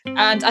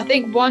And I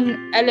think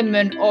one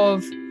element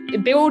of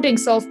building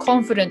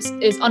self-confidence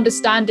is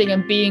understanding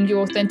and being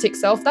your authentic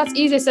self. That's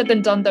easier said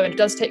than done, though, and it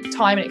does take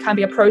time and it can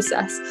be a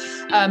process.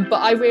 But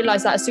I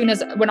realized that as soon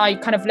as when I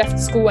kind of left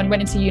school and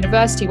went into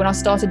university, when I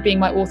started being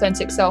my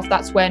authentic self,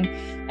 that's when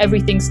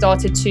everything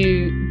started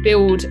to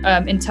build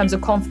in terms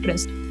of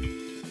confidence.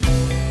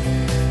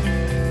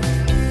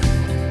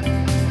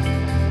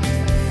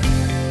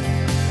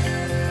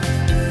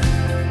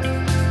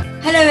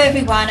 Hello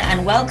everyone,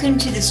 and welcome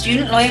to the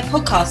Student Lawyer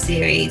podcast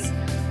series.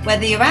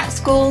 Whether you're at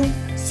school,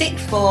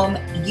 sixth form,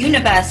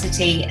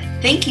 university,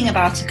 thinking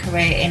about a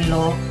career in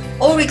law,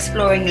 or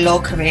exploring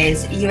law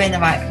careers, you're in the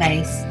right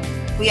place.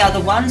 We are the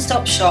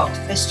one-stop shop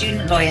for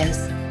student lawyers.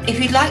 If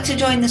you'd like to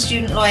join the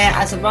Student Lawyer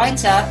as a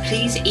writer,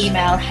 please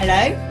email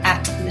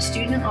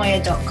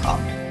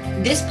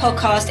hello@thestudentlawyer.com. This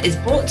podcast is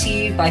brought to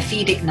you by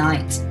Feed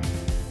Ignite.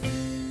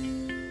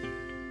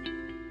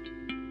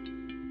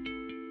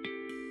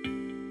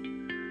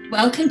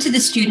 Welcome to the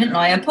Student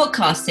Lawyer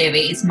podcast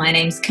series. My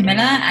name's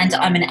Camilla and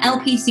I'm an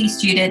LPC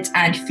student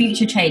and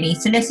future trainee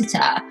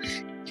solicitor.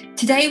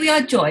 Today we are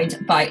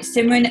joined by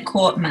Simranjeet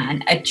Kaur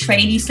Mann, a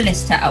trainee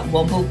solicitor at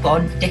Womble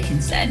Bond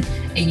Dickinson,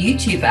 a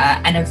YouTuber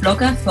and a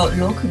vlogger for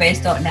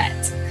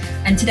lawcareers.net.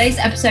 And today's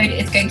episode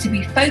is going to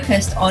be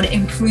focused on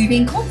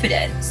improving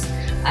confidence.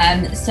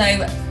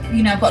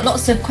 I've got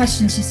lots of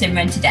questions for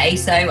Simran today,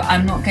 so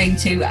I'm not going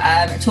to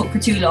talk for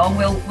too long.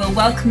 We'll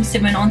welcome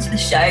Simran onto the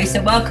show. So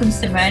welcome,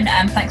 Simran,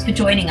 and thanks for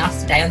joining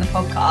us today on the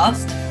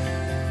podcast.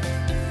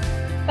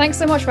 Thanks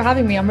so much for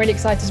having me. I'm really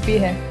excited to be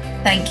here.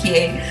 Thank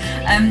you.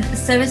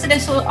 So as a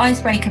little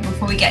icebreaker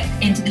before we get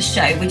into the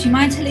show, would you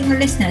mind telling the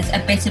listeners a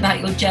bit about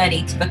your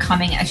journey to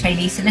becoming a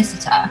trainee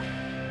solicitor?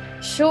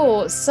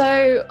 Sure.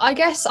 So I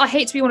guess I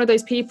hate to be one of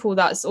those people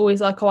that's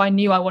always like, oh, I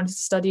knew I wanted to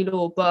study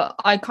law, but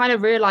I kind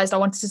of realized I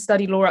wanted to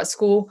study law at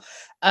school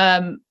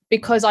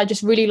because I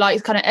just really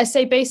liked kind of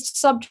essay-based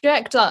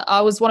subject.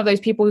 I was one of those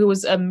people who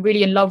was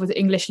really in love with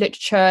English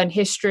literature and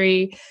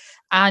history,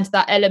 and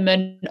that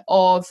element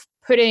of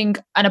putting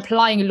and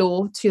applying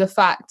law to the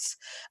facts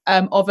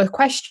of a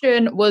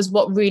question was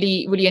what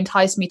really, really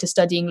enticed me to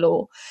studying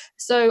law.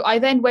 So I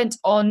then went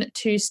on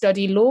to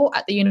study law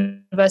at the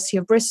University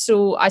of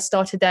Bristol. I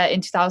started there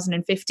in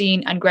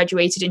 2015 and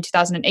graduated in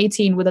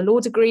 2018 with a law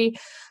degree.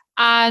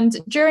 And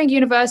during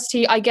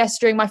university, I guess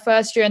during my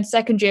first year and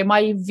second year,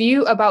 my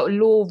view about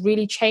law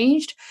really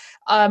changed.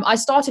 I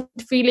started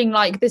feeling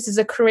like this is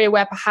a career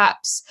where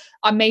perhaps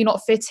I may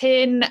not fit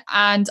in,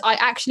 and I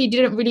actually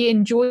didn't really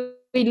enjoy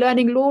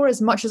learning law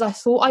as much as I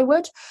thought I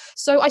would.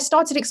 So I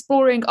started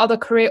exploring other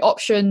career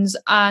options,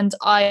 and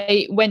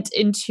I went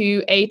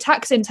into a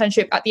tax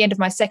internship at the end of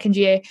my second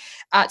year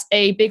at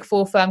a big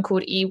four firm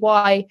called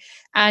EY.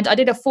 And I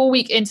did a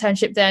 4-week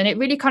internship there, and it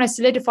really kind of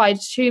solidified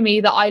to me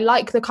that I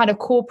like the kind of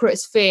corporate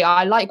sphere.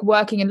 I like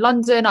working in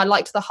London. I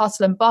liked the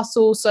hustle and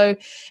bustle. So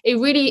it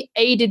really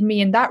aided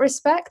me in that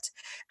respect.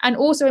 And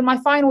also in my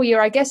final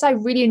year, I guess I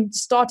really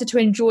started to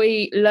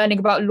enjoy learning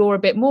about law a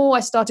bit more.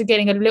 I started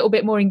getting a little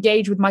bit more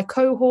engaged with my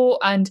cohort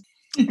and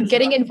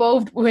getting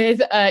involved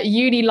with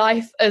uni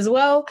life as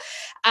well.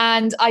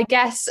 And I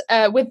guess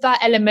with that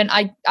element,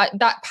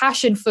 that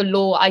passion for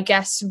law, I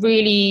guess,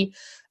 really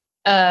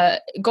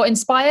got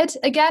inspired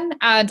again,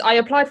 and I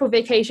applied for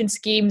vacation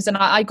schemes, and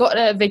I got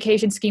a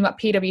vacation scheme at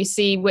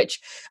PwC, which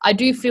I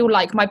do feel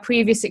like my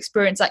previous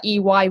experience at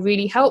EY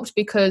really helped,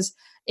 because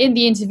in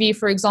the interview,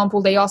 for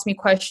example, they asked me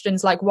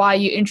questions like, why are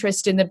you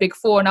interested in the big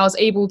four? And I was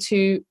able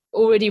to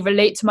already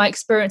relate to my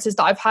experiences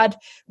that I've had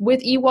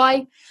with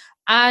EY.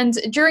 And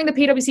during the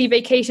PwC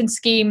vacation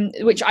scheme,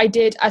 which I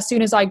did as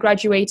soon as I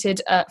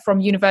graduated from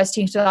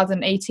university in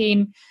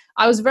 2018,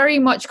 I was very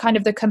much kind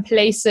of the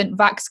complacent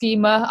VAC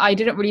schemer. I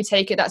didn't really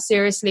take it that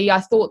seriously.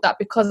 I thought that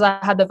because I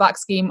had the VAC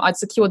scheme, I'd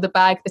secured the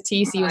bag, the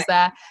TC was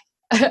there.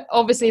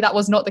 Obviously, that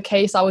was not the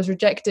case. I was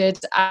rejected.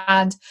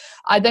 And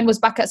I then was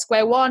back at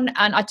square one,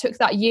 and I took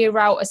that year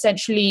out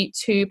essentially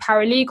to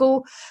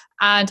paralegal.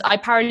 And I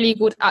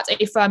paralegaled at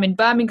a firm in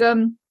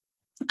Birmingham.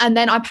 And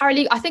then I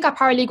think I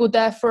paralegaled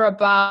there for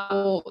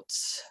about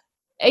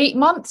 8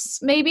 months,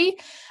 maybe.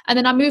 And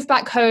then I moved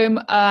back home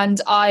and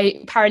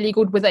I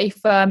paralegaled with a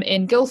firm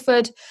in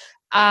Guildford.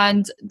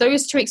 And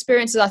those two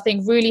experiences, I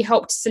think, really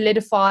helped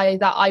solidify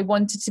that I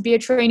wanted to be a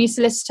trainee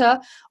solicitor.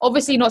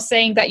 Obviously, not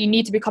saying that you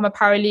need to become a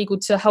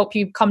paralegal to help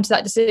you come to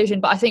that decision.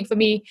 But I think for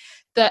me,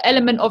 the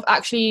element of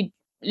actually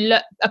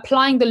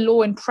applying the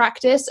law in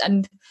practice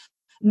and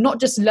not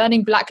just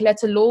learning black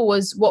letter law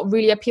was what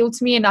really appealed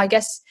to me. And I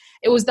guess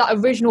it was that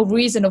original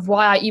reason of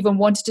why I even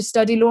wanted to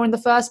study law in the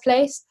first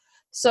place.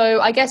 So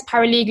I guess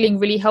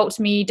paralegaling really helped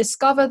me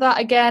discover that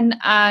again.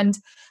 And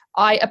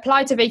I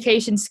applied to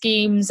vacation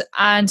schemes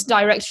and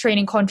direct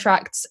training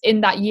contracts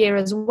in that year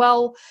as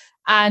well.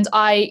 And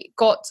I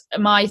got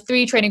my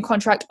 3 training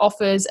contract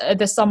offers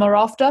the summer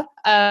after.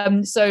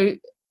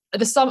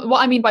 What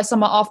I mean by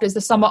summer after is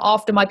the summer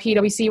after my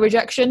PwC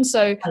rejection.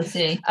 So I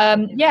see.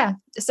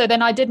 So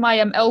then I did my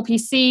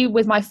LPC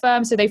with my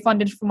firm. So they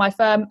funded for my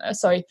firm.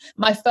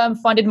 My firm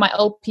funded my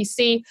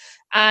LPC,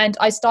 and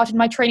I started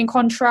my training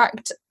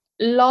contract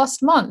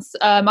last month.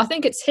 I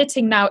think it's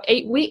hitting now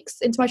 8 weeks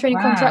into my training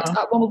contract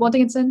at One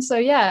Waddington. So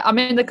yeah, I'm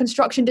in the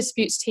construction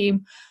disputes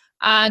team,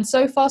 and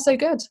so far so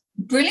good.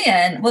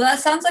 Brilliant. Well, that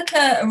sounds like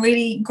a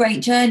really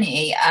great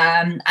journey.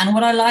 And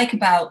what I like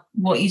about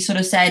what you sort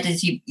of said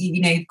is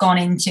you've gone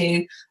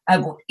into,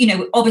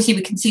 obviously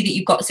we can see that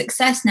you've got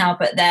success now,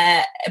 but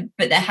there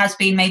has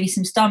been maybe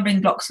some stumbling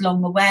blocks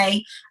along the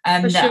way.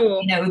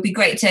 Sure. It would be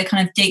great to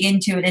kind of dig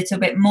into a little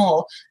bit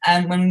more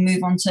when we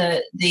move on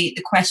to the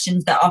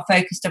questions that are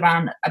focused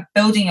around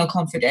building your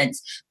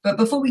confidence. But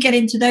before we get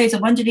into those, I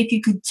wondered if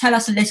you could tell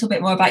us a little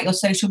bit more about your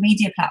social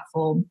media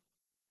platform.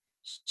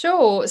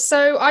 Sure.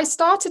 So I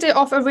started it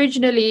off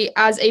originally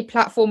as a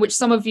platform which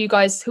some of you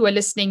guys who are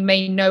listening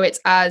may know it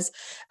as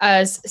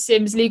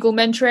Sim's Legal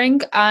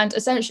Mentoring. And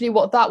essentially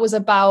what that was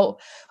about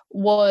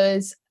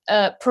was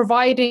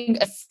providing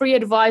a free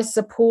advice,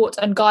 support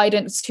and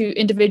guidance to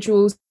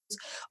individuals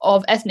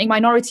of ethnic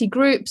minority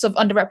groups, of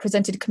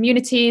underrepresented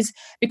communities,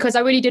 because I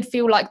really did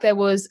feel like there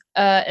was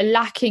a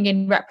lacking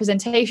in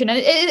representation. And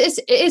it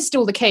is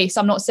still the case.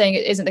 I'm not saying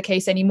it isn't the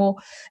case anymore.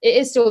 It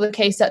is still the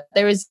case that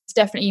there is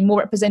definitely more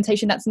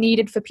representation that's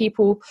needed for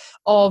people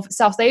of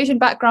South Asian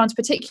backgrounds,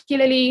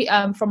 particularly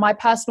from my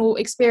personal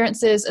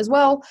experiences as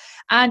well.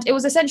 And it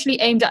was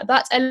essentially aimed at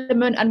that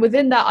element. And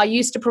within that, I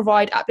used to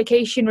provide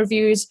application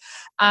reviews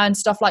and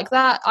stuff like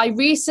that. I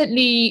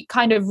recently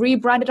kind of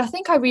rebranded. I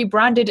think I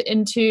rebranded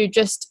into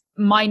just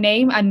my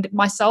name and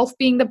myself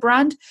being the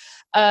brand.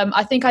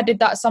 I think I did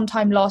that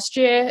sometime last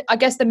year. I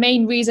guess the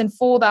main reason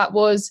for that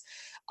was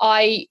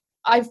I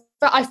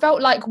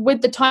felt like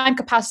with the time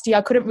capacity,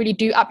 I couldn't really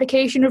do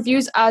application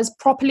reviews as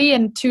properly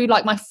and to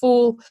like my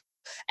full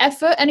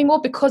effort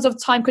anymore because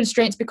of time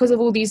constraints, because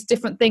of all these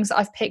different things that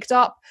I've picked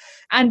up.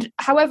 And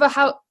however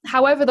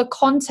the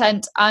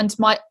content and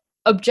my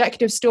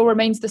objective still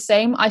remains the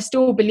same. I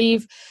still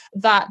believe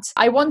that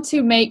I want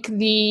to make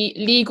the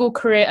legal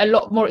career a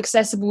lot more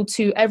accessible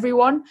to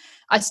everyone.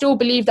 I still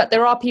believe that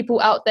there are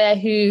people out there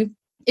who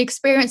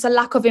experience a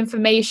lack of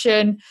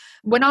information.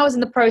 When I was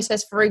in the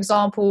process, for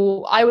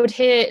example, I would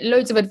hear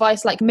loads of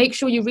advice like make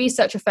sure you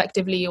research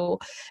effectively or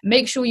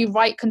make sure you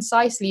write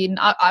concisely. And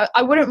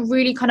I wouldn't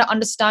really kind of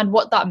understand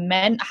what that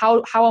meant.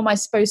 How am I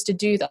supposed to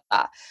do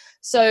that?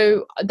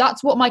 So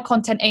that's what my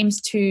content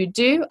aims to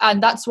do.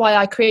 And that's why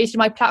I created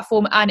my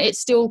platform, and it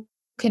still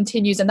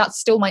continues. And that's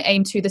still my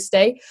aim to this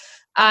day.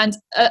 And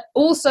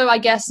also, I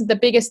guess the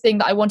biggest thing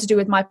that I want to do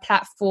with my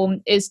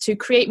platform is to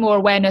create more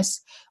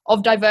awareness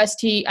of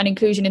diversity and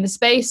inclusion in the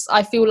space.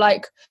 I feel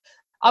like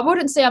I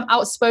wouldn't say I'm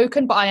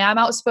outspoken, but I am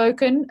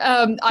outspoken.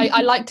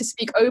 I like to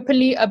speak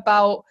openly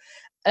about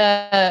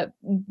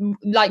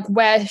like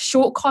where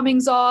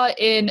shortcomings are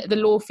in the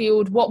law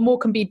field, what more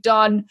can be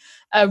done,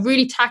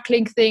 really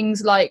tackling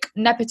things like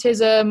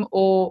nepotism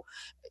or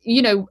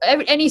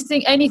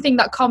anything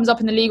that comes up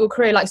in the legal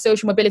career like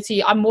social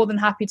mobility. I'm more than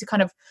happy to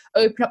kind of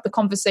open up the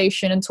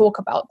conversation and talk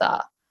about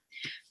that.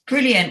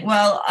 Brilliant.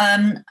 Well,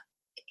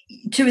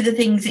 two of the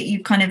things that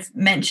you kind of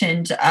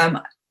mentioned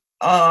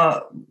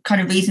are kind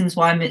of reasons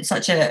why I'm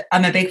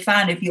a big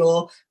fan of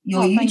your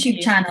YouTube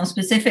channel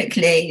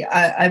specifically.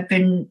 I've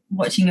been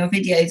watching your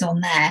videos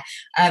on there,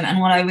 and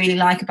what I really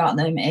like about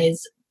them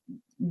is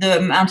the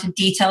amount of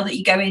detail that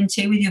you go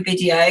into with your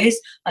videos.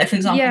 Like, for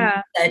example, you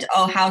said,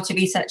 how to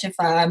research a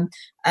firm.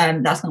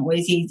 That's not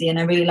always easy, and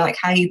I really like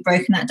how you've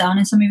broken that down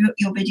in some of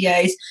your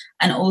videos.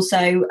 And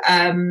also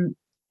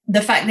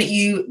the fact that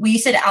you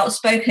said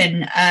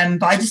outspoken,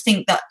 but I just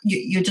think that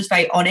you're just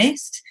very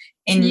honest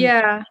in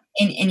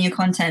your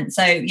content.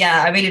 So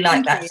yeah, I really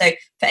like that. So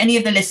for any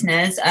of the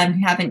listeners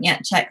who haven't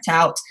yet checked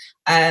out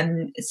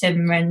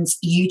Simran's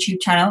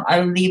YouTube channel, I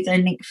will leave the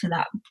link for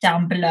that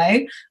down below.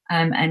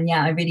 And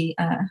yeah, I really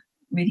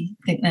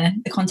think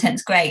the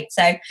content's great.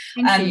 So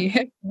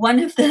one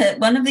of the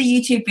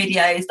YouTube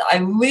videos that I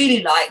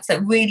really liked,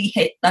 that really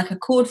hit like a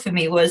chord for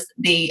me, was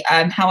the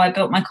how I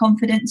built my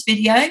confidence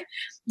video.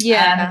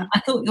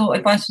 I thought your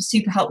advice was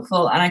super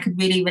helpful, and I could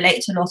really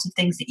relate to a lot of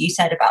things that you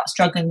said about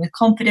struggling with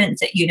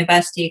confidence at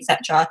university,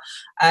 etc.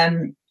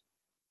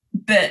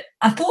 But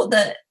I thought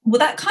that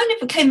kind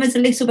of came as a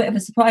little bit of a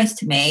surprise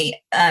to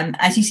me,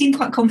 as you seem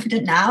quite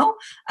confident now.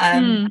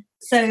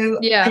 So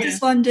I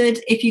just wondered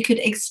if you could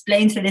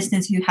explain to the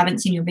listeners who haven't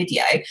seen your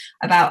video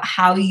about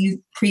how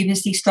you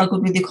previously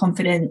struggled with your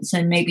confidence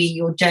and maybe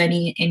your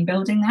journey in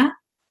building that.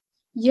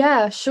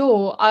 Yeah,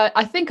 sure.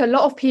 I think a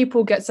lot of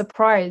people get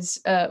surprised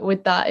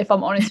with that, if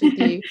I'm honest with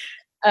you.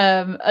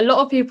 A lot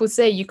of people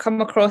say you come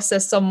across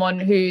as someone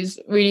who's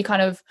really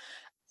kind of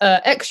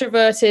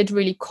extroverted,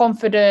 really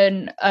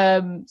confident,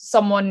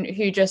 someone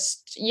who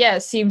just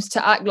seems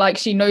to act like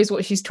she knows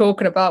what she's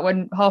talking about,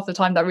 when half the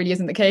time that really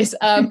isn't the case.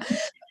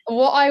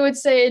 What I would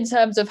say in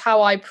terms of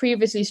how I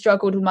previously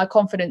struggled with my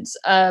confidence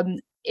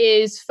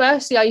is,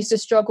 firstly, I used to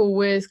struggle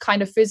with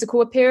kind of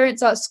physical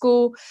appearance at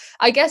school.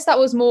 I guess that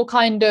was more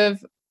kind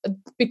of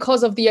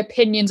because of the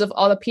opinions of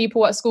other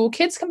people at school.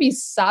 Kids can be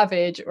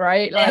savage,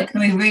 right? Like,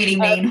 can be really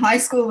mean. High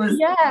school was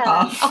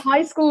tough. A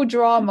high school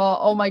drama.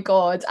 Oh my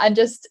God. And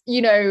just,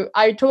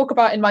 I talk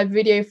about in my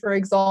video, for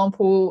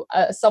example,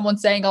 someone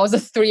saying I was a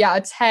 3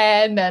 out of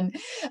 10, and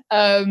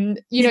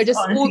just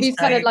all these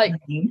kind of like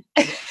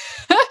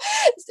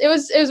it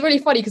was really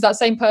funny because that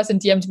same person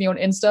DM'd me on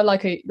Insta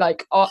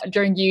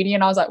during uni,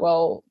 and I was like,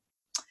 well,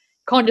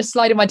 can't just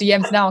slide in my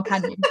DMs now,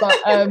 can you? But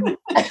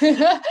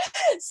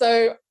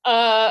so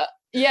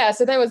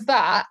there was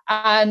that.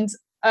 And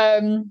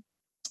I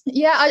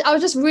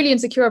was just really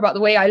insecure about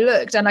the way I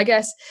looked. And I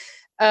guess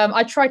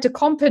I tried to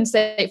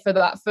compensate for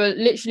that, for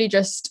literally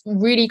just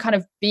really kind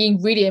of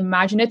being really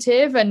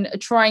imaginative and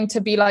trying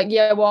to be like,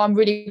 yeah, well, I'm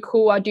really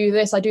cool, I do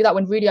this, I do that,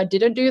 when really I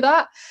didn't do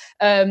that.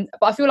 But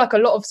I feel like a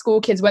lot of school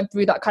kids went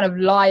through that kind of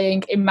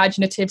lying,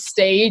 imaginative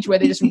stage where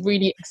they just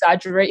really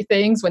exaggerate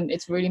things when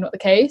it's really not the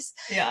case.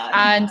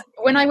 And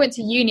when I went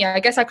to uni, I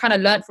guess I kind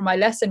of learned from my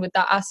lesson with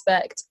that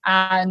aspect.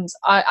 And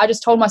I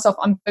just told myself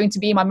I'm going to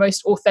be my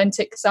most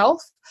authentic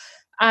self.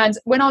 And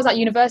when I was at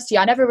university,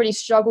 I never really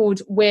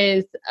struggled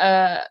with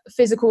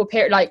physical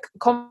appearance, like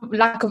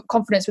lack of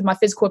confidence with my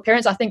physical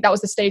appearance. I think that was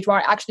the stage where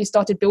I actually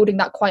started building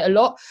that quite a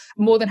lot.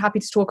 I'm more than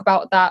happy to talk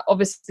about that,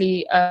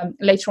 obviously,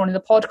 later on in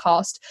the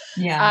podcast.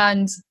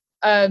 And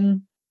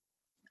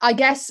I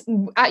guess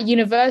at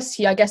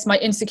university, my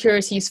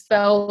insecurities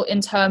fell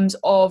in terms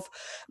of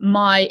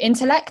my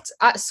intellect.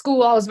 At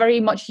school, I was very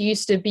much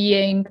used to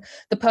being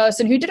the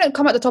person who didn't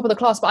come at the top of the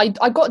class, but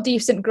I got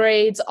decent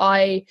grades.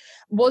 I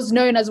was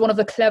known as one of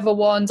the clever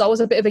ones. I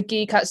was a bit of a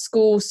geek at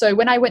school. So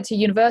when I went to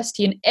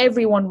university and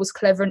everyone was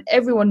clever and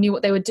everyone knew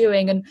what they were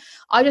doing, and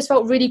I just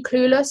felt really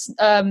clueless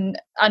and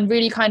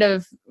really kind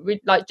of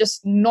like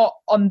just not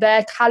on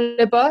their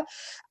caliber.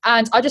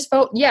 And I just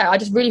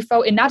really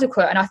felt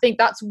inadequate. And I think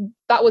that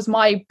was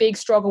my big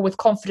struggle with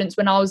confidence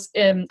when I was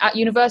at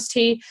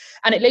university.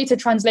 And it later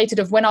translated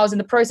of when I was in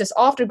the process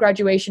after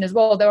graduation as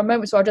well. There were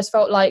moments where I just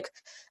felt like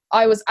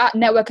I was at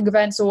networking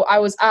events or I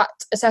was at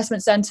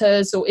assessment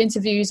centers or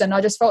interviews, and I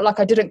just felt like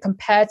I didn't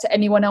compare to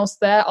anyone else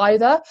there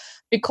either,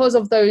 because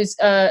of those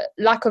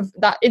lack of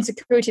that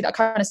insecurity that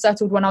kind of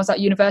settled when I was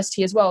at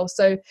university as well.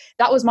 So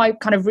that was my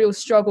kind of real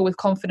struggle with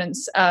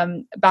confidence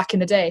back in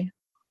the day.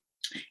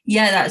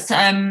 Yeah, that's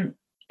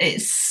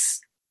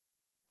it's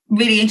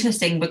really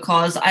interesting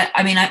because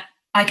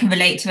I can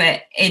relate to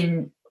it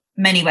in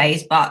many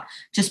ways, but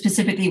just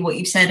specifically what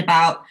you've said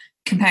about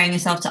comparing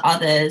yourself to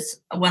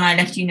others. When I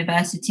left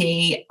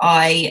university,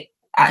 I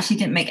actually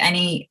didn't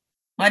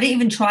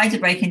even try to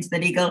break into the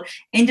legal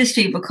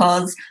industry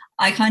because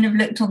I kind of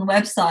looked on the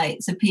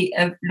websites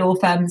of law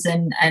firms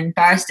and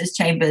barristers'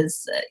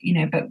 chambers,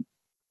 but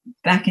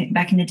back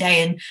in the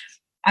day, and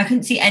I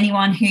couldn't see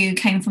anyone who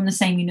came from the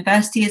same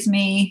university as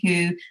me,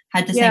 who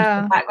had the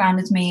same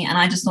background as me. And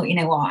I just thought, you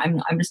know what,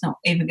 I'm just not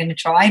even going to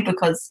try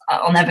because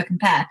I'll never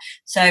compare.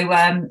 So,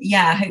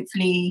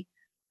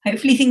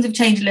 hopefully things have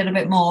changed a little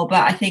bit more.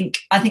 But I think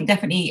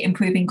definitely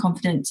improving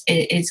confidence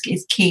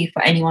is key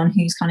for anyone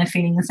who's kind of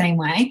feeling the same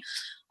way.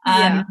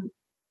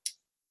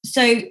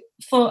 So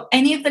for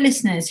any of the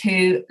listeners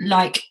who,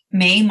 like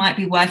me, might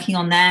be working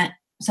on their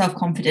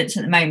self-confidence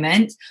at the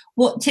moment,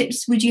 what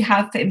tips would you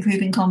have for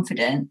improving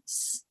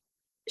confidence?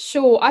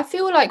 Sure. I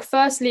feel like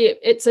firstly,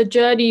 it's a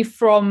journey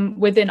from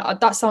within.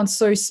 That sounds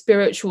so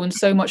spiritual and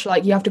so much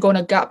like you have to go on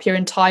a gap year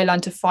in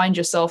Thailand to find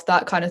yourself,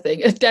 that kind of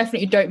thing. I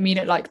definitely don't mean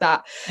it like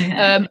that.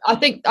 I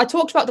think I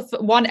talked about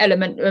the one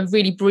element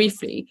really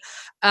briefly,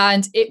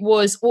 and it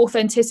was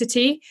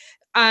authenticity.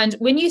 And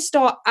when you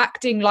start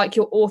acting like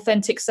your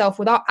authentic self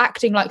without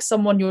acting like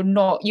someone you're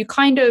not, you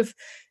kind of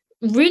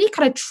really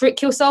kind of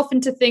trick yourself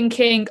into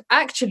thinking,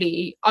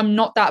 actually, I'm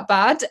not that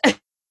bad.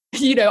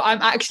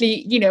 I'm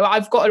actually,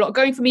 I've got a lot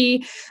going for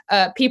me.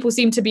 People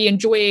seem to be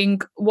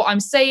enjoying what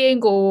I'm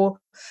saying or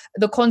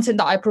the content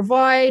that I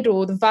provide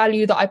or the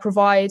value that I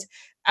provide.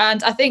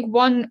 And I think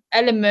one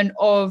element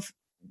of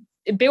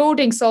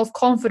building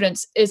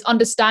self-confidence is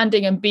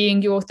understanding and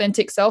being your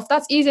authentic self.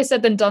 That's easier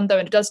said than done, though,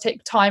 and it does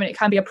take time and it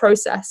can be a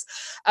process.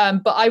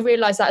 But I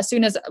realized that as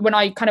soon as when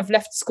I kind of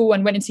left school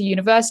and went into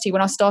university,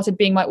 when I started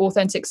being my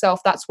authentic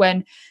self, that's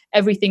when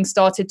everything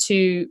started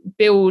to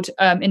build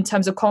in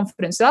terms of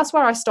confidence. So that's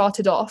where I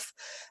started off.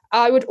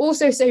 I would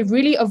also say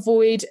really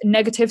avoid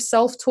negative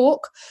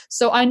self-talk.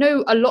 So I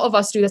know a lot of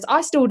us do this.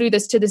 I still do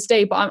this to this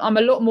day, but I'm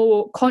a lot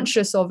more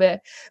conscious of it.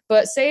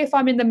 But say if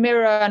I'm in the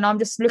mirror and I'm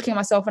just looking at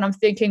myself and I'm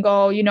thinking,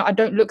 oh, I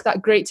don't look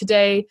that great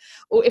today.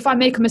 Or if I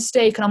make a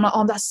mistake and I'm like,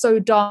 oh, that's so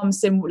dumb,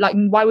 Sim. Like,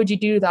 why would you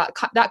do that?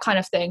 That kind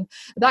of thing.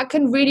 That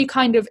can really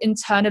kind of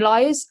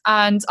internalize.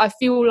 And I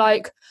feel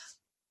like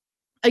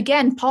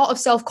again, part of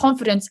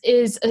self-confidence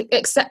is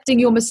accepting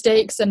your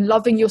mistakes and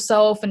loving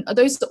yourself. And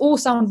those all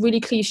sound really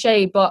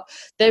cliche, but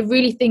they're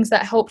really things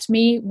that helped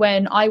me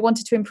when I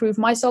wanted to improve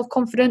my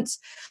self-confidence.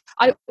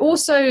 I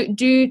also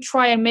do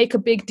try and make a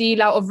big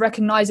deal out of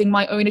recognizing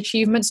my own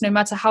achievements, no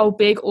matter how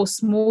big or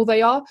small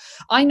they are.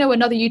 I know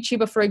another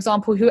YouTuber, for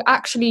example, who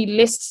actually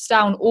lists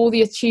down all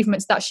the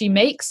achievements that she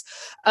makes,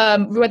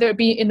 whether it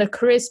be in the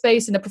career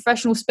space, in the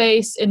professional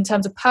space, in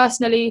terms of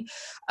personally.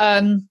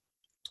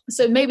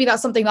 So maybe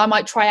that's something I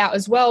might try out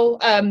as well.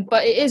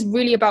 But it is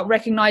really about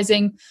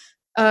recognizing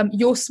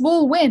your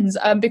small wins,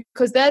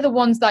 because they're the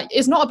ones that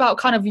it's not about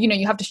kind of,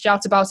 you have to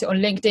shout about it on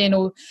LinkedIn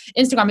or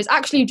Instagram. It's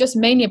actually just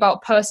mainly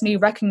about personally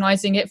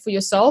recognizing it for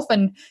yourself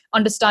and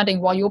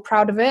understanding why you're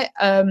proud of it.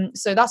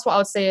 So that's what I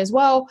would say as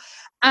well.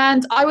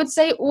 And I would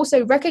say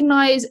also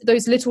recognize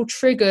those little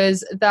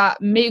triggers that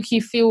make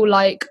you feel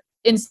like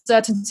in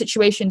certain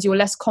situations you're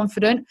less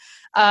confident.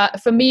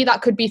 For me,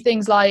 that could be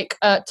things like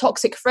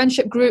toxic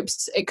friendship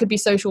groups. It could be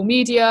social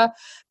media,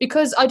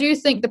 because I do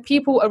think the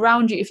people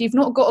around you, if you've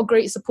not got a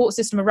great support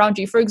system around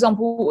you, for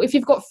example, if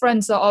you've got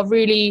friends that are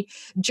really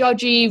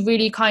judgy,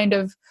 really kind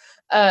of,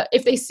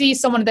 if they see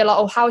someone, they're like,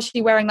 oh, how is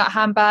she wearing that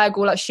handbag?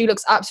 Or like, she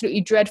looks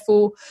absolutely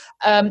dreadful.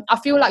 I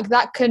feel like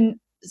that can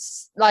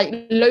like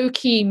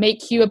low-key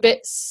make you a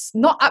bit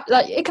not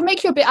like it can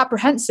make you a bit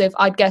apprehensive,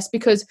 I guess,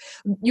 because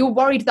you're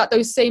worried that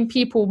those same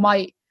people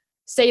might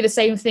say the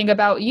same thing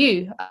about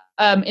you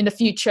in the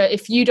future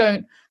if you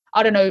don't,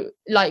 I don't know,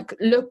 like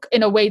look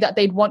in a way that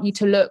they'd want you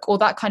to look, or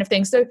that kind of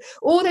thing. So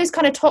all those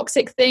kind of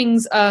toxic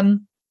things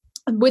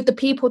with the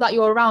people that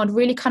you're around,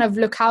 really kind of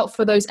look out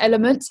for those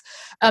elements.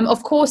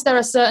 Of course, there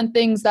are certain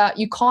things that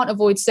you can't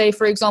avoid. Say,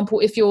 for example,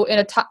 if you're in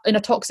a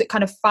toxic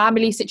kind of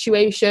family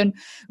situation,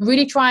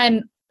 really try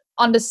and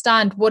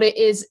understand what it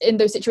is in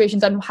those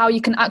situations and how you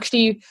can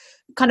actually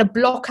kind of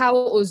block out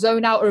or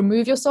zone out or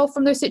remove yourself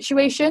from those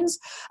situations,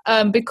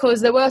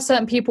 because there were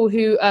certain people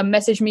who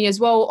messaged me as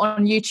well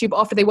on YouTube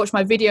after they watched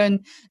my video,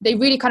 and they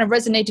really kind of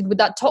resonated with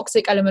that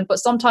toxic element. But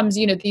sometimes,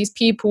 these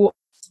people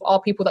are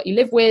people that you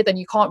live with and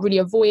you can't really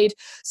avoid.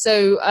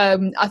 So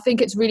I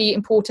think it's really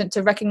important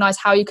to recognize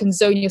how you can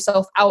zone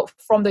yourself out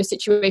from those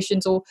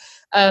situations. Or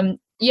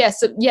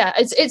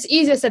it's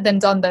easier said than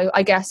done, though,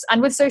 I guess.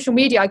 And with social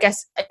media, I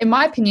guess, in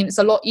my opinion, it's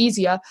a lot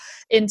easier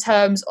in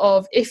terms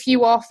of if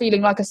you are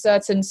feeling like a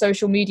certain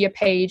social media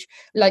page,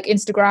 like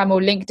Instagram or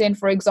LinkedIn,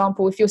 for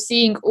example, if you're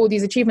seeing all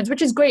these achievements,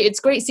 which is great,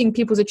 it's great seeing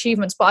people's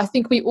achievements, but I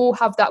think we all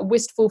have that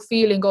wistful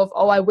feeling of,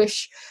 oh, I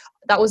wish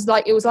it was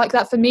like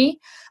that for me.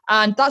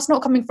 And that's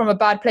not coming from a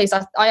bad place.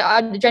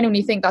 I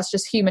genuinely think that's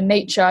just human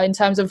nature in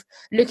terms of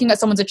looking at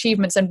someone's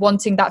achievements and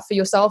wanting that for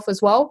yourself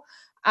as well.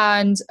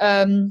 And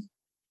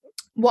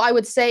what I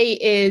would say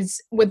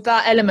is, with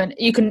that element,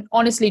 you can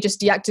honestly just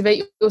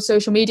deactivate your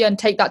social media and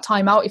take that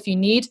time out if you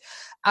need.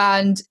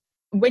 And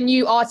when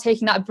you are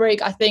taking that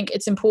break, I think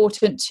it's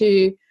important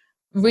to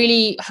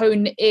really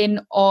hone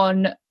in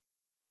on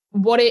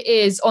what it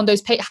is on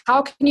those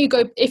how can you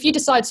go, if you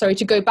decide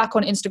to go back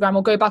on Instagram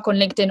or go back on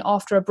LinkedIn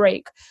after a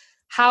break,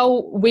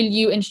 how will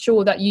you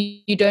ensure that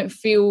you don't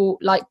feel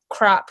like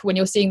crap when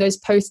you're seeing those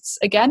posts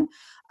again?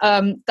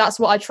 That's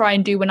what I try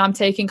and do when I'm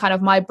taking kind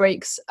of my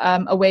breaks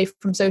away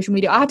from social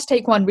media. I had to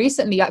take one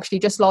recently, actually,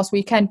 just last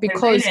weekend,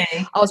 because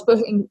I was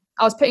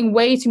putting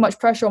way too much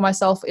pressure on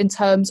myself in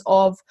terms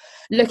of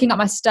looking at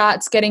my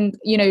stats, getting,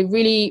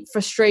 really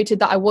frustrated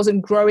that I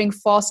wasn't growing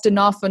fast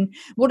enough. And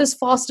what does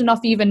fast enough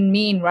even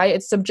mean, right?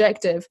 It's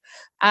subjective.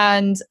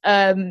 And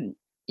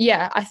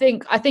I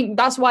think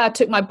that's why I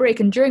took my break.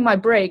 And during my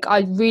break, I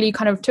really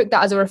kind of took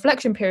that as a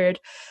reflection period,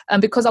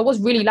 because I was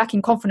really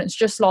lacking confidence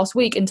just last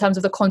week in terms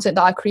of the content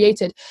that I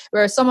created.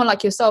 Whereas someone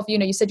like yourself,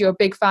 you said you're a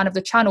big fan of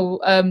the channel.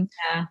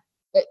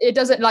 It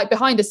doesn't, like,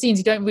 behind the scenes,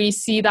 you don't really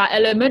see that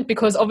element,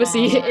 because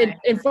obviously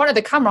in front of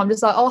the camera, I'm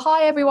just like, oh,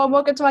 hi everyone,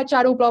 welcome to my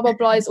channel, blah, blah,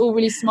 blah. It's all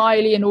really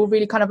smiley and all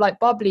really kind of like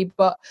bubbly,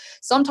 but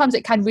sometimes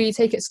it can really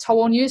take its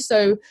toll on you.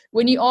 So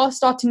when you are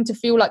starting to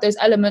feel like those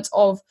elements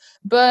of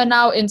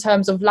burnout in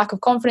terms of lack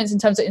of confidence, in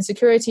terms of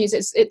insecurities,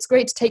 it's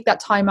great to take that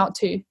time out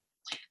too.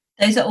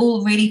 Those are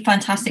all really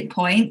fantastic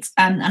points.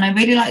 And I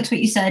really liked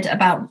what you said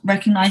about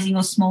recognizing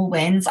your small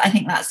wins. I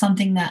think that's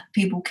something that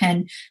people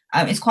can,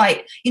 it's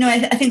quite,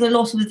 I think a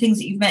lot of the things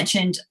that you've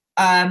mentioned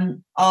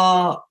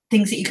are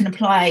things that you can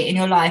apply in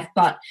your life,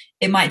 but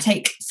it might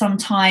take some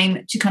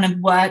time to kind of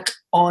work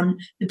on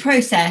the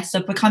process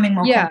of becoming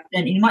more confident.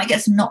 And you might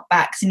get some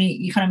knockbacks, and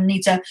you kind of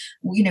need to,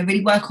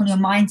 really work on your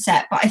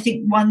mindset. But I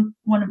think one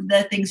of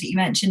the things that you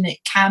mentioned that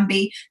can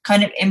be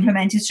kind of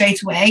implemented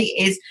straight away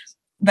is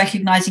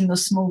recognizing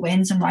those small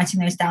wins and writing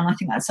those down. I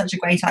think that's such a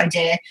great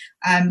idea.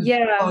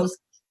 Because,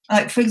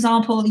 like, for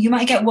example, you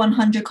might get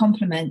 100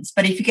 compliments,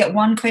 but if you get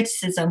one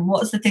criticism,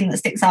 what's the thing that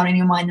sticks out in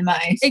your mind the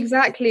most?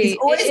 Exactly.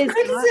 It's always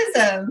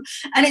criticism.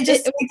 And it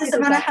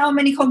doesn't matter how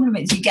many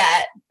compliments you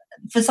get,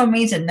 for some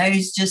reason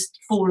those just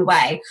fall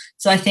away.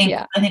 So I think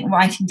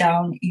writing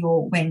down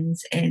your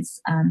wins is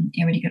a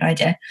really good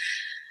idea.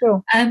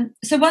 Cool.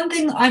 So one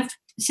thing I've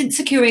since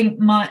securing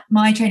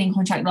my training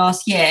contract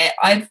last year,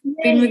 I've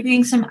been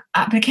reviewing some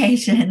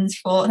applications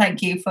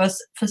thank you, for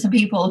some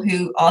people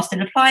who are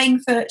still applying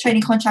for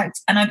training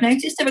contracts. And I've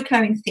noticed a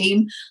recurring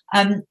theme.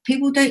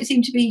 People don't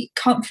seem to be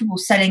comfortable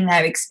selling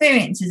their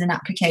experiences in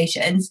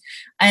applications.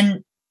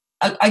 And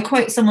I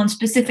quote someone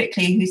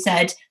specifically who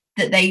said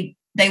that they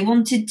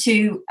wanted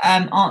to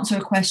answer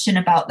a question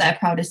about their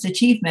proudest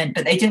achievement,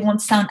 but they didn't want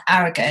to sound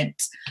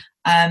arrogant.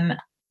 And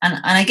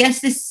I guess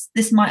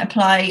this might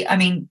apply. I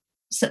mean,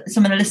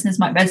 some of the listeners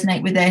might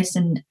resonate with this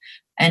and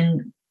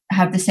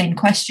have the same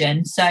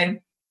question. So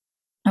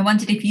I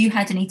wondered if you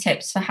had any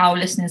tips for how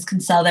listeners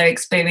can sell their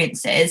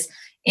experiences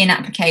in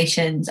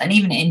applications and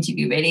even an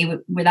interview, really,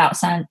 without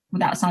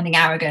sounding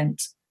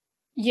arrogant.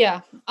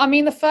 Yeah, I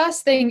mean, the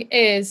first thing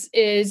is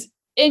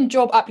in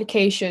job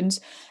applications,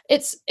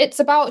 it's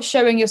about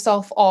showing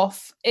yourself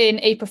off in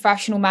a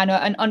professional manner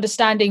and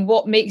understanding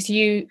what makes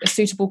you a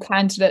suitable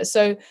candidate.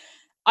 So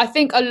I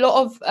think a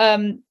lot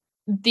of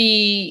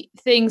the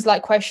things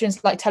like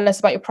questions like tell us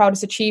about your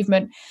proudest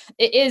achievement,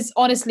 it is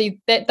honestly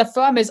that the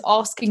firm is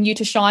asking you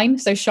to shine,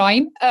 so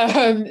shine.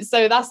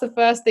 So that's the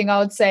first thing I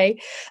would say.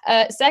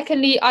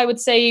 Secondly, I would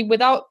say,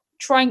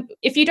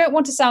 if you don't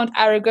want to sound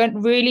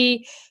arrogant,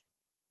 really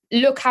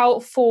look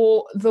out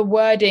for the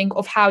wording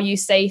of how you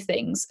say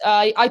things.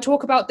 I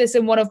talk about this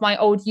in one of my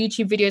old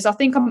YouTube videos. I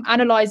think I'm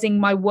analyzing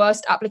my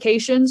worst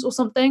applications or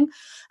something,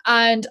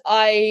 and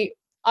I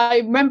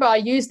remember I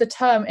used the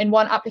term in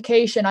one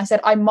application. I said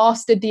I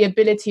mastered the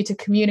ability to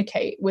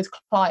communicate with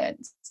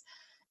clients.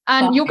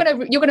 And I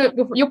remember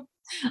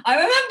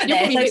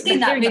this. I've seen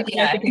that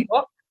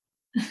video.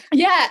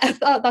 Yeah,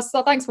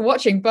 thanks for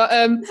watching. But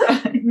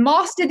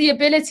master the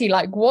ability,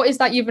 like, what is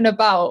that even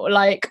about?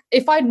 Like,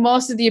 if I'd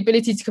mastered the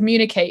ability to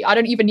communicate, I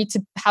don't even need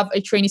to have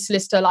a trainee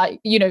solicitor. Like,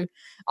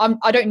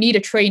 I don't need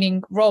a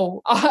training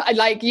role. I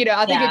think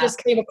it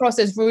just came across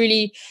as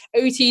really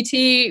OTT,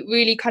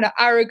 really kind of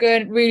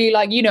arrogant, really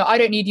like, I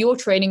don't need your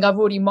training. I've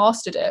already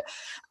mastered it.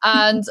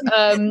 And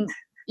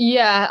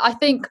yeah, I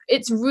think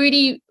it's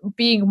really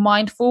being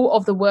mindful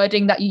of the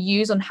wording that you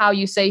use on how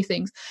you say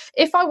things.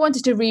 If I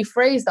wanted to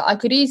rephrase that, I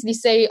could easily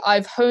say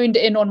I've honed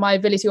in on my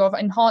ability, or I've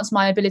enhanced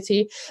my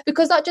ability,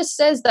 because that just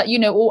says that,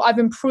 or I've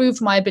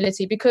improved my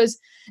ability, because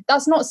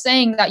that's not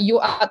saying that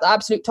you're at the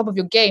absolute top of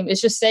your game.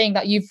 It's just saying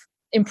that you've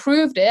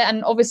improved it,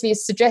 and obviously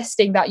it's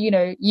suggesting that,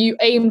 you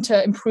aim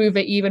to improve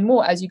it even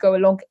more as you go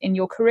along in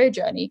your career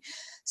journey.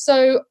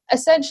 So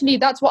essentially,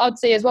 that's what I'd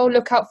say as well.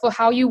 Look out for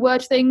how you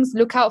word things.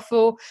 Look out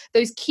for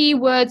those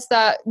keywords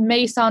that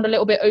may sound a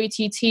little bit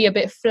OTT, a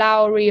bit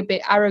flowery, a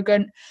bit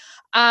arrogant.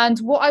 And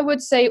what I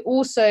would say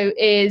also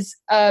is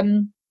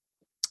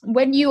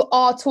when you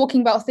are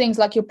talking about things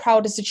like your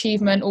proudest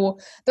achievement, or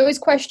those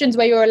questions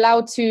where you're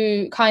allowed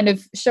to kind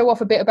of show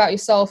off a bit about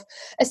yourself,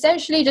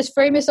 essentially just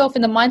frame yourself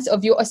in the mindset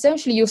of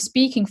you're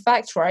speaking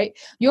facts, right?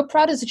 Your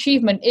proudest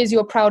achievement is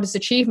your proudest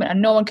achievement,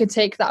 and no one can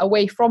take that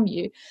away from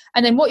you.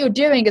 And then what you're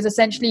doing is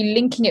essentially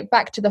linking it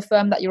back to the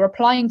firm that you're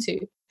applying to.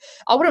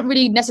 I wouldn't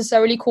really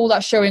necessarily call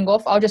that showing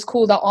off. I'll just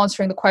call that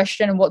answering the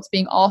question and what's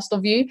being asked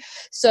of you.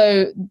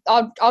 So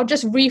I'll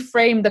just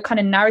reframe the kind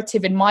of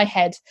narrative in my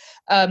head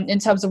in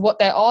terms of what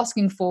they're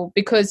asking for.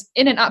 Because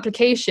in an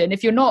application,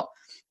 if you're not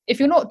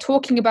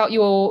talking about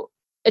your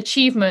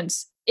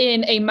achievements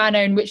in a manner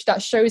in which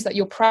that shows that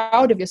you're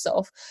proud of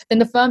yourself, then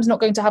the firm's not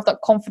going to have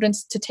that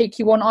confidence to take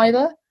you on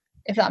either,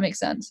 if that makes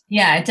sense.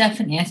 Yeah,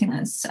 definitely. I think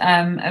that's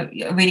a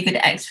really good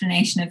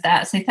explanation of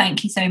that. So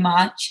thank you so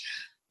much.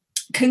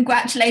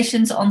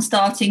 Congratulations on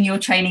starting your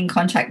training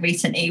contract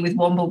recently with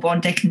Womble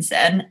Bond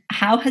Dickinson.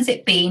 How has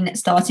it been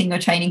starting your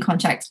training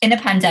contract in a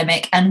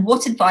pandemic, and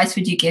what advice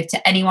would you give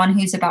to anyone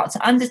who's about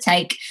to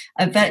undertake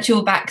a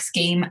virtual back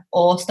scheme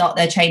or start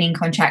their training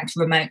contract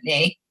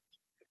remotely?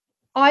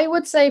 I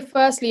would say,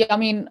 firstly,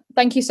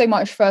 thank you so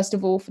much, first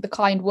of all, for the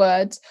kind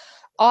words.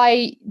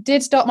 I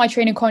did start my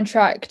training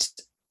contract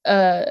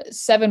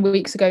 7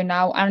 weeks ago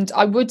now, and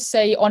I would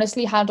say,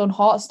 honestly, hand on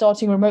heart,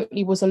 starting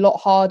remotely was a lot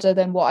harder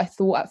than what I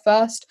thought at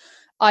first.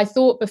 I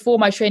thought before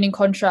my training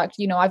contract,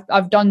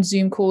 I've done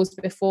Zoom calls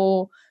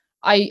before.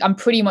 I'm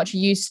pretty much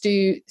used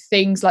to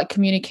things like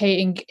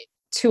communicating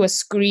to a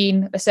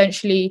screen,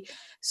 essentially.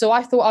 So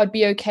I thought I'd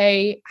be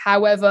okay.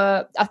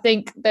 However, I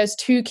think there's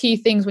two key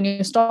things when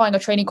you're starting a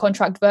training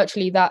contract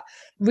virtually that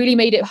really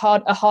made it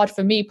hard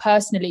for me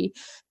personally.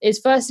 Is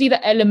firstly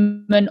the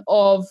element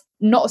of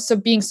not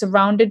being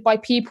surrounded by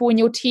people in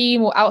your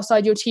team or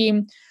outside your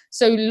team.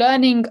 So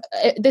learning,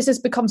 this has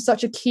become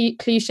such a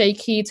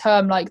key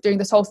term, like during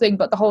this whole thing,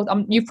 but the whole,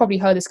 you've probably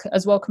heard this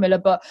as well, Camilla,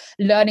 but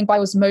learning by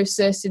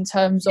osmosis in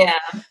terms of,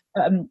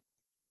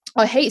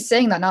 I hate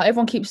saying that now.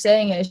 Everyone keeps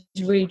saying it.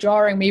 It's really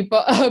jarring me.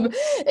 But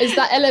it's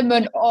that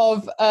element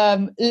of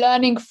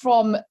learning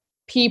from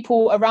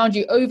people around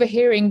you,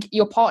 overhearing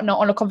your partner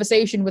on a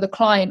conversation with a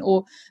client,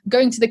 or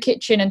going to the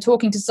kitchen and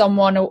talking to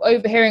someone, or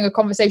overhearing a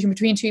conversation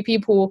between two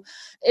people.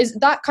 Is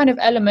that kind of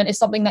element is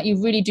something that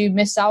you really do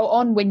miss out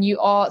on when you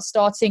are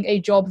starting a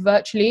job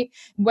virtually,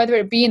 whether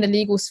it be in the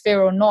legal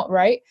sphere or not,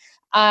 right?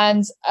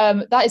 And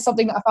that is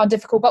something that I found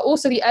difficult, but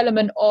also the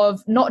element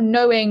of not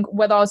knowing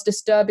whether I was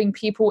disturbing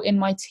people in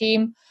my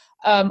team.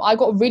 I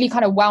got really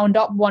kind of wound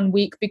up one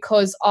week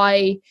because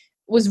I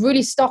was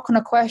really stuck on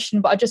a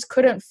question, but I just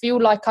couldn't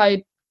feel like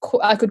I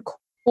could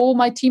call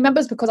my team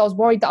members because I was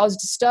worried that I was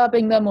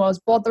disturbing them or I was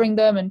bothering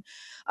them. And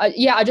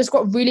I just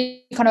got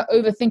really kind of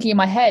overthinking in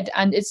my head.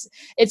 And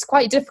it's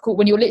quite difficult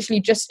when you're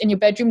literally just in your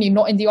bedroom, you're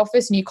not in the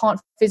office and you can't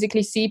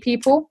physically see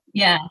people.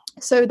 Yeah.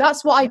 So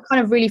that's what I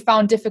kind of really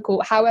found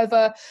difficult.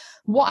 However,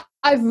 what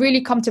I've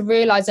really come to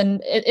realize,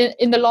 and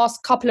in the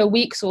last couple of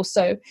weeks or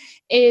so,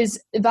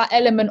 is that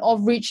element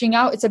of reaching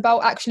out. It's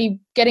about actually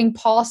getting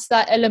past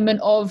that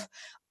element of,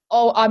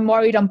 oh, I'm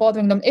worried I'm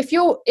bothering them. If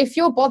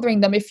you're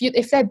bothering them,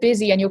 if they're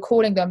busy and you're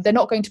calling them, they're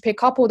not going to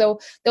pick up, or they'll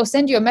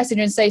send you a message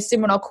and say,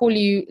 Simran, I'll call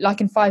you like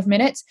in 5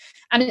 minutes.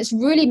 And it's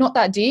really not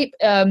that deep.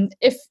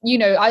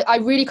 I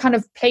really kind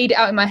of played it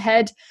out in my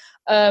head.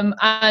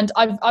 And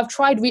I've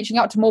tried reaching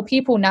out to more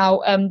people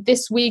now.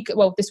 This week's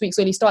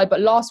already started,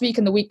 but last week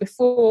and the week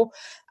before,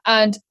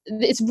 and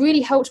it's really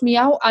helped me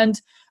out.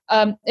 And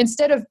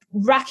instead of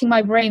racking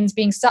my brains,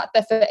 being sat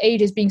there for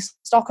ages, being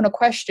stuck on a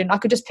question, I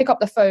could just pick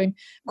up the phone,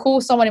 call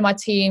someone in my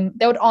team,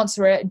 they would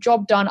answer it,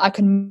 job done, I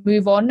can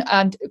move on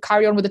and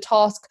carry on with the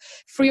task,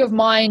 free of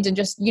mind and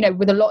just,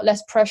 with a lot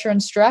less pressure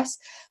and stress.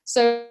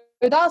 So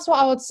that's what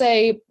I would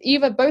say,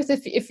 either both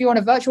if you're on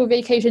a virtual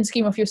vacation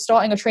scheme or if you're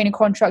starting a training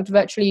contract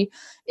virtually,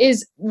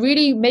 is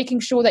really making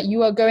sure that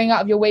you are going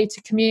out of your way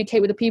to communicate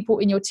with the people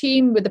in your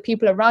team, with the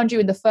people around you,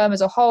 in the firm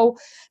as a whole,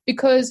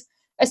 because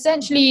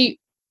essentially,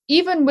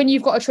 even when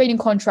you've got a training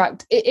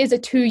contract, it is a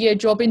 2-year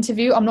job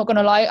interview. I'm not going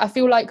to lie. I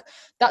feel like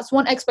that's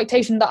one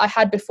expectation that I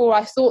had before.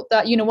 I thought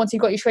that, once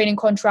you've got your training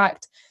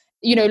contract,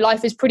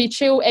 life is pretty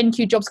chill.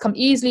 NQ jobs come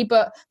easily.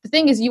 But the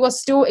thing is, you are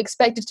still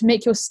expected to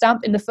make your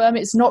stamp in the firm.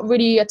 It's not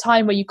really a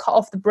time where you cut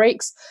off the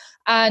brakes.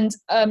 And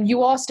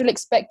you are still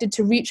expected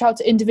to reach out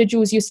to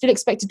individuals. You're still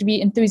expected to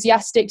be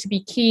enthusiastic, to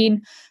be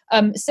keen,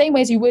 same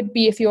way as you would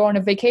be if you're on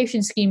a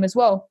vacation scheme as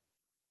well.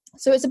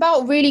 So it's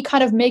about really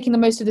kind of making the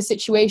most of the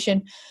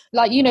situation.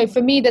 Like,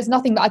 for me, there's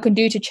nothing that I can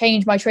do to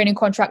change my training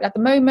contract at the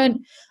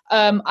moment.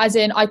 As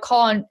in, I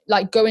can't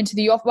go into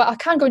the office. Well, I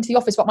can go into the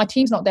office, but my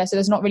team's not there, so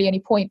there's not really any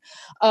point.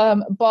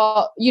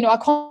 But I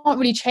can't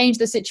really change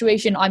the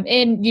situation I'm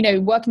in.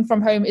 Working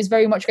from home is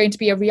very much going to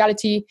be a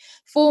reality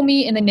for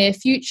me in the near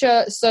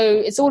future. So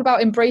it's all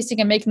about embracing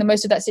and making the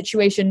most of that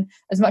situation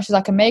as much as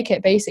I can make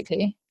it,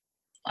 basically.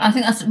 I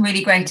think that's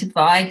really great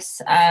advice.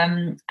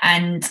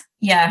 And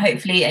yeah,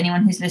 hopefully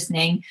anyone who's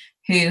listening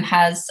who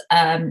has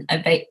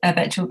a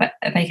virtual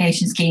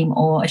vacation scheme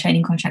or a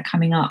training contract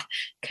coming up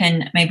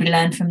can maybe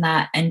learn from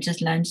that and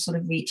just learn to sort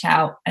of reach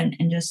out and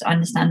just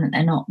understand that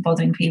they're not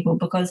bothering people,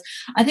 because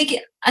I think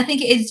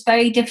it is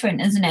very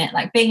different, isn't it?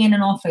 Like being in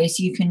an office,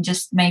 you can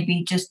just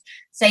maybe just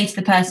say to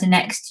the person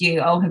next to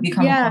you, oh, have you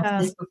come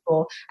across this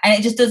before? And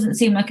it just doesn't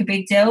seem like a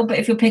big deal. But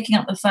if you're picking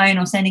up the phone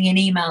or sending an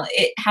email,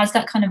 it has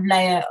that kind of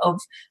layer of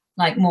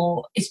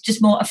it's just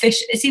more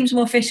official. It seems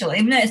more official,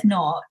 even though it's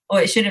not,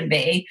 or it shouldn't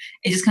be.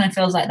 It just kind of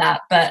feels like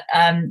that. But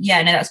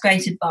that's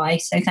great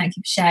advice. So thank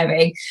you for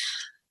sharing.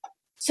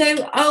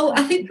 So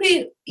I think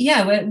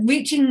we're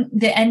reaching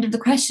the end of the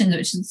questions,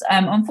 which is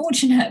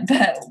unfortunate.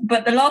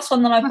 But the last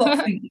one that I've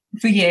got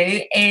for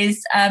you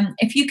is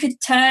if you could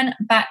turn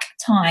back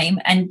time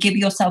and give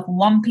yourself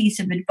one piece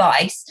of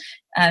advice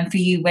for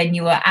you when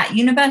you were at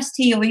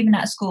university or even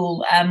at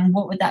school,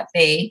 what would that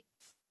be?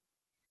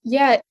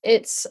 Yeah,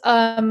 it's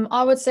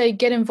I would say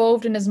get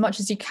involved in as much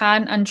as you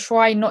can and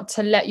try not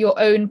to let your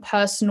own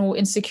personal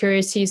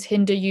insecurities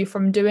hinder you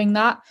from doing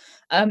that.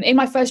 In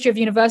my first year of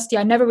university,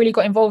 I never really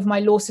got involved with my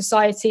law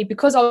society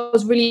because I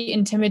was really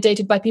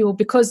intimidated by people,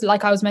 because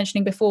like I was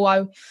mentioning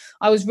before,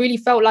 I was really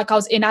felt like I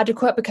was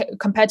inadequate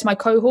compared to my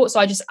cohort. So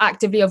I just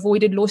actively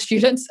avoided law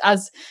students,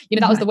 as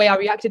that was the way I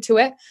reacted to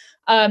it.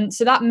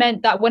 So that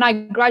meant that when I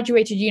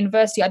graduated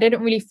university, I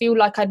didn't really feel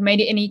like I'd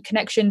made any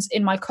connections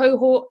in my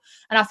cohort.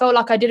 And I felt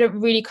like I didn't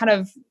really kind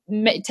of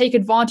take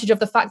advantage of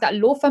the fact that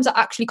law firms are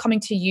actually coming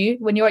to you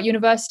when you're at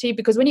university,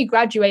 because when you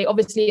graduate,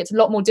 obviously it's a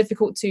lot more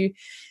difficult to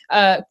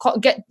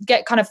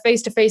get kind of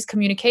face-to-face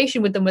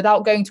communication with them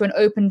without going to an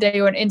open day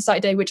or an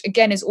insight day, which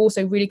again is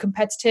also really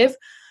competitive.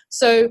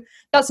 So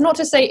that's not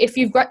to say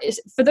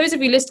for those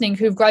of you listening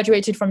who've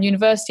graduated from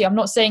university, I'm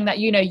not saying that,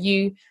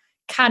 you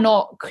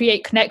cannot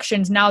create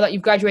connections now that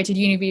you've graduated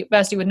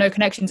university with no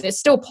connections. It's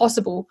still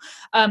possible.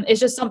 It's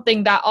just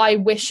something that I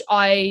wish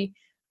I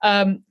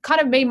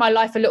kind of made my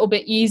life a little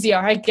bit easier,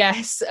 I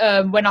guess,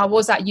 when I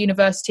was at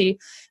university.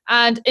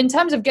 And in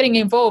terms of getting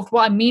involved,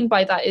 what I mean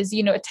by that is,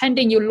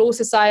 attending your law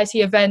society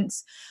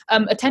events,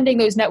 attending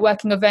those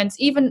networking events.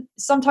 Even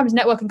sometimes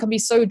networking can be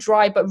so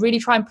dry, but really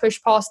try and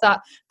push past that.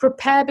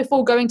 Prepare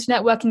before going to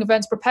networking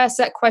events, prepare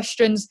set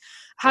questions,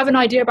 have an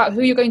idea about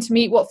who you're going to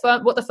meet, what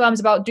the firm's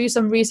about, do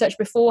some research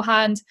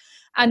beforehand.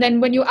 And then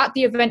when you're at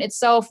the event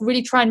itself,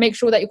 really try and make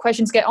sure that your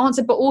questions get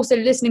answered, but also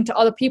listening to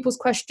other people's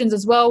questions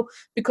as well,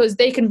 because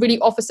they can really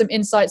offer some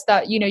insights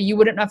that, you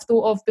wouldn't have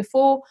thought of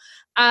before.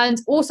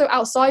 And also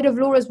outside of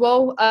law as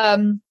well,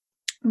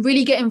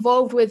 really get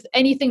involved with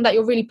anything that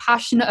you're really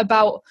passionate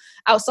about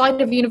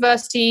outside of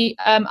university.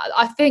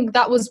 I think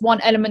that was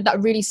one element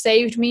that really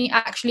saved me.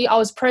 Actually, I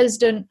was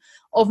president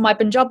of my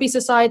Punjabi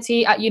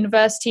society at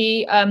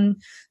university.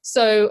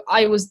 So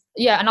I was,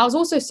 and I was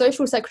also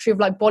social secretary of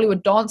like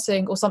Bollywood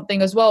dancing or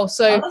something as well.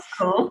 So that's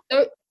cool.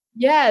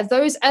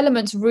 Those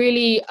elements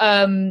really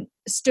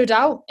stood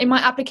out in my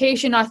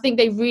application. I think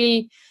they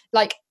really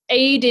like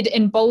aided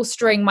in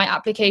bolstering my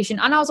application.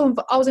 And I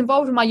was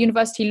involved in my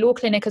university law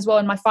clinic as well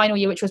in my final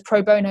year, which was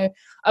pro bono,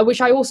 which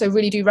I also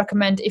really do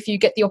recommend if you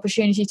get the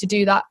opportunity to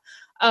do that.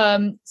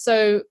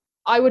 So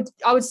I would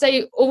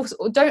say also,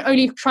 don't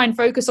only try and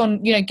focus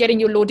on, getting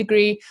your law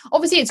degree.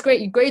 Obviously it's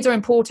great. Grades are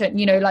important,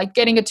 like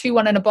getting a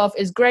 2-1 and above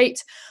is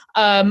great.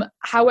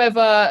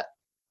 However,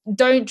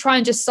 don't try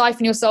and just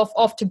siphon yourself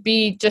off to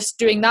be just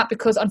doing that,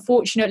 because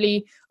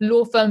unfortunately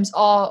law firms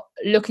are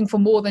looking for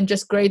more than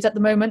just grades at the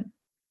moment.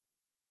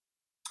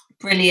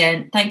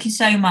 Brilliant. Thank you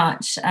so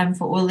much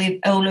for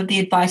all of the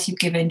advice you've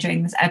given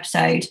during this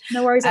episode.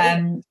 No worries.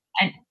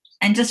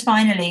 And just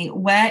finally,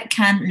 where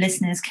can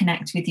listeners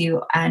connect with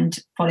you and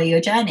follow your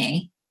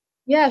journey?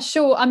 Yeah,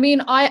 sure. I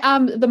mean, I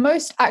am the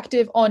most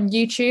active on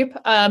YouTube.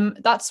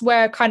 That's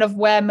where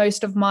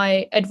most of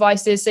my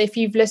advice is. So if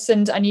you've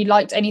listened and you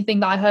liked anything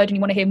that I heard and you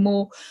want to hear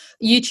more,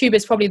 YouTube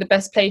is probably the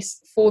best place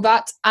for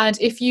that.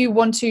 And if you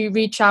want to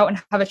reach out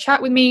and have a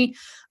chat with me,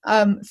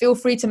 feel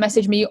free to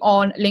message me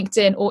on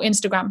LinkedIn or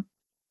Instagram.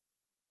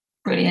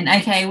 Brilliant.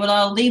 Okay, well,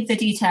 I'll leave the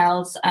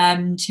details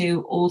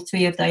to all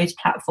 3 of those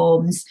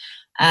platforms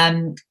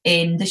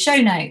in the show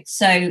notes,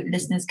 so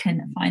listeners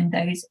can find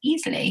those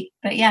easily.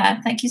 But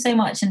yeah, thank you so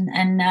much,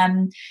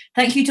 and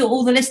thank you to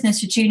all the listeners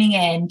for tuning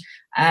in.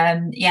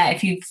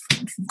 If you've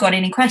got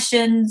any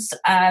questions,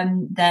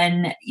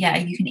 then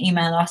you can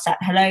email us at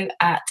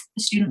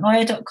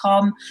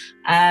hello@thestudentlawyer.com,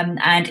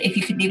 and if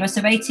you could leave us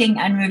a rating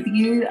and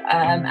review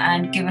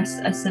and give us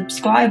a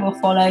subscribe or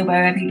follow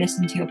wherever you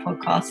listen to your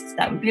podcasts,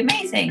 that would be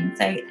amazing.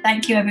 So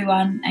thank you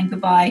everyone, and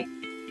goodbye.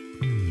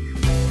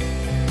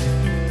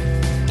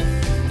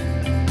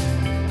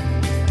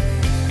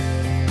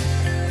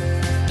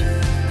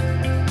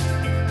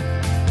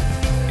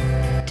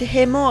 To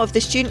hear more of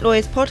the Student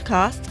Lawyers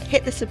podcast,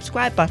 hit the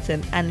subscribe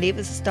button and leave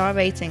us a star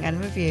rating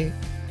and review.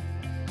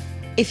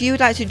 If you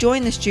would like to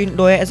join the Student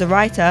Lawyer as a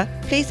writer,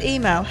 please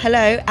email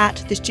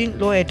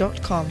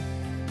hello@thestudentlawyer.com.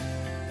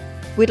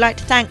 We'd like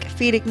to thank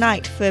Felix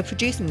Knight for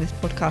producing this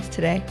podcast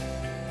today.